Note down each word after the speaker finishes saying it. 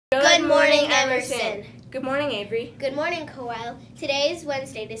Emerson. Good morning, Avery. Good morning, Coel. Today is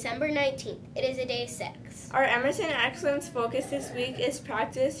Wednesday, December 19th. It is a day 6. Our Emerson Excellence focus this week is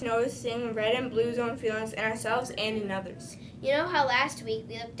practice noticing red and blue zone feelings in ourselves and in others. You know how last week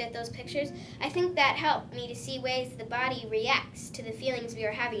we looked at those pictures? I think that helped me to see ways the body reacts to the feelings we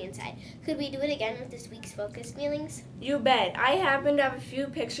are having inside. Could we do it again with this week's focus feelings? You bet. I happen to have a few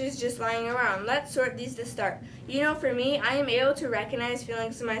pictures just lying around. Let's sort these to start. You know, for me, I am able to recognize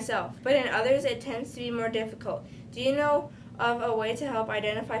feelings in myself, but in others it tends to be more difficult. Do you know of a way to help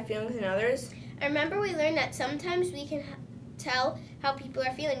identify feelings in others? I remember we learned that sometimes we can tell how people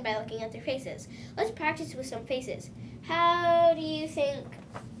are feeling by looking at their faces. Let's practice with some faces. How do you think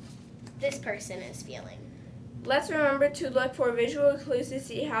this person is feeling? Let's remember to look for visual clues to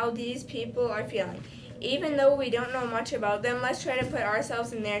see how these people are feeling. Even though we don't know much about them, let's try to put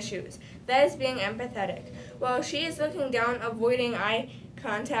ourselves in their shoes. That is being empathetic. Well, she is looking down, avoiding eye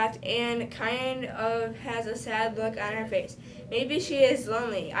contact, and kind of has a sad look on her face. Maybe she is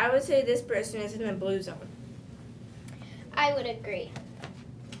lonely. I would say this person is in the blue zone. I would agree.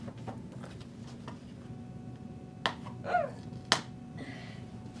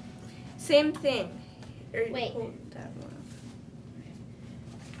 Same thing. Wait.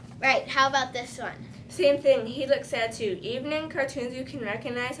 Right, how about this one? Same thing. He looks sad too. Even in cartoons, you can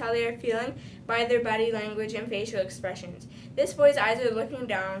recognize how they are feeling by their body language and facial expressions. This boy's eyes are looking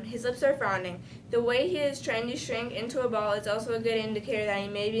down. His lips are frowning. The way he is trying to shrink into a ball is also a good indicator that he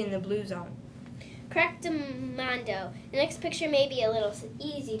may be in the blue zone. Correctamundo. The next picture may be a little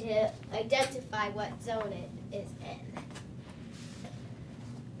easy to identify what zone it is in.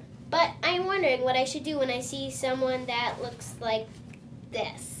 But I'm wondering what I should do when I see someone that looks like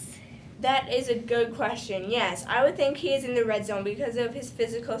this. That is a good question. Yes, I would think he is in the red zone because of his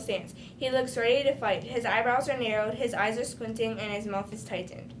physical stance. He looks ready to fight. His eyebrows are narrowed, his eyes are squinting, and his mouth is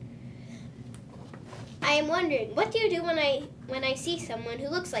tightened. I am wondering, what do you do when I see someone who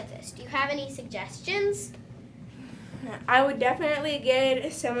looks like this? Do you have any suggestions? I would definitely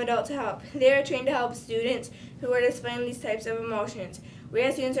get some adult help. They are trained to help students who are displaying these types of emotions. We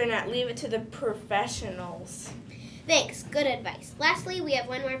as students are not. Leave it to the professionals. Thanks. Good advice. Lastly, we have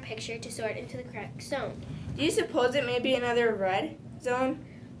one more picture to sort into the correct zone. Do you suppose it may be another red zone?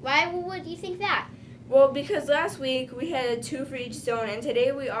 Why would you think that? Well, because last week we had a 2 for each zone, and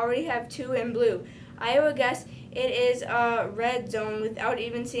today we already have 2 in blue. I would guess it is a red zone without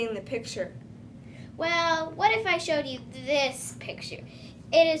even seeing the picture. Well, what if I showed you this picture?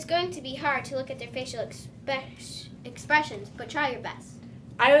 It is going to be hard to look at their facial expressions, but try your best.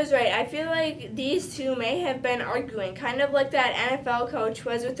 I was right. I feel like these two may have been arguing, kind of like that NFL coach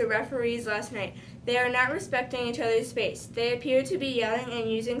was with the referees last night. They are not respecting each other's space. They appear to be yelling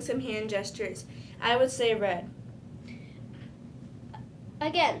and using some hand gestures. I would say red.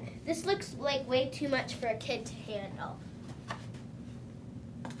 Again, this looks like way too much for a kid to handle.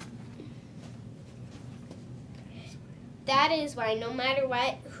 That is why no matter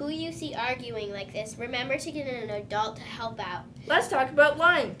who you see arguing like this, remember to get an adult to help out. Let's talk about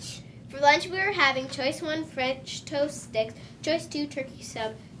lunch. For lunch, we are having Choice 1 French toast sticks, Choice 2 turkey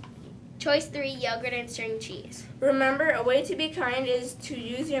sub, Choice 3 yogurt and string cheese. Remember, a way to be kind is to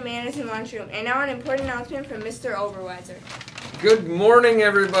use your manners in lunchroom. And now an important announcement from Mr. Overweiser. Good morning,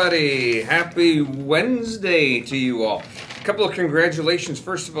 everybody. Happy Wednesday to you all. A couple of congratulations.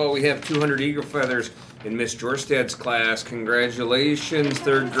 First of all, we have 200 Eagle Feathers in Miss Jorstad's class. Congratulations,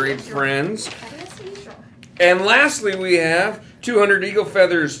 third grade friends. And lastly, we have 200 Eagle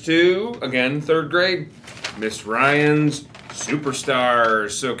Feathers to, again, third grade, Miss Ryan's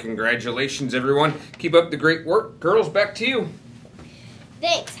Superstars. So congratulations, everyone. Keep up the great work. Girls, back to you.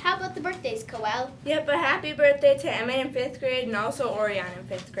 Thanks. How about the birthdays, Coel? Yep, a happy birthday to Emmett in 5th grade and also Orion in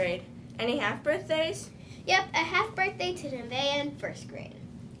 5th grade. Any half birthdays? Yep, a half birthday to Nevaeh in 1st grade.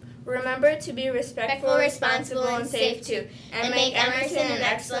 Remember to be respectful, responsible, and safe too, and make Emerson an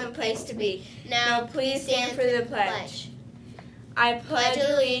excellent place to be. Now please stand for the pledge. I pledge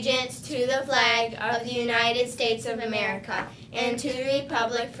allegiance to the flag of the United States of America and to the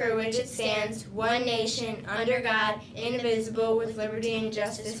republic for which it stands, one nation, under God, indivisible, with liberty and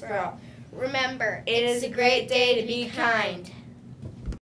justice for all. Remember, It is a great day to be kind.